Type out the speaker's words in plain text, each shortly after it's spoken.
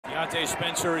Diontae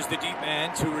Spencer is the deep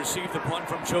man to receive the punt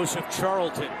from Joseph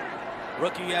Charlton,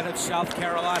 rookie out of South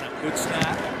Carolina. Good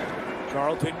snap.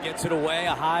 Charlton gets it away,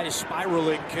 a high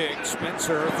spiraling kick.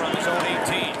 Spencer from his own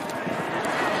 18.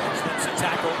 Slips a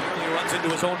tackle, nearly runs into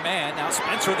his own man. Now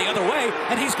Spencer the other way,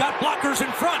 and he's got blockers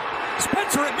in front.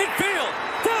 Spencer at midfield,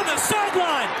 down the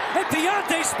sideline, and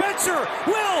Diontae Spencer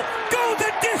will go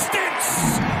the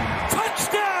distance.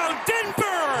 Touchdown,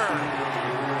 Denver!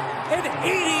 An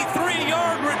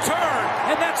 83-yard return,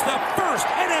 and that's the first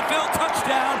NFL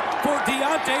touchdown for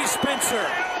Diontae Spencer.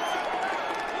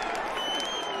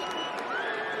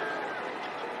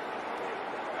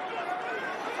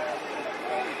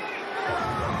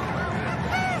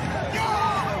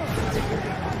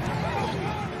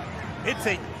 It's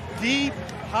a deep,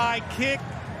 high kick,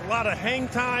 a lot of hang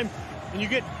time, and you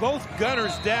get both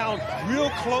gunners down real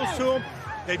close to him.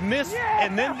 They miss,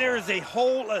 and then there's a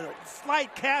hole, a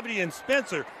slight cavity in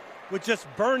Spencer with just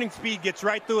burning speed, gets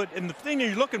right through it. And the thing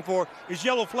you're looking for is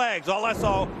yellow flags. All I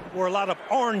saw were a lot of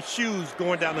orange shoes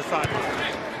going down the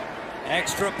sideline.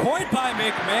 Extra point by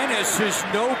McManus is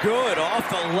no good, off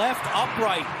the left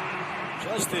upright.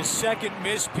 Just his second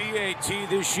missed PAT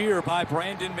this year by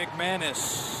Brandon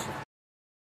McManus.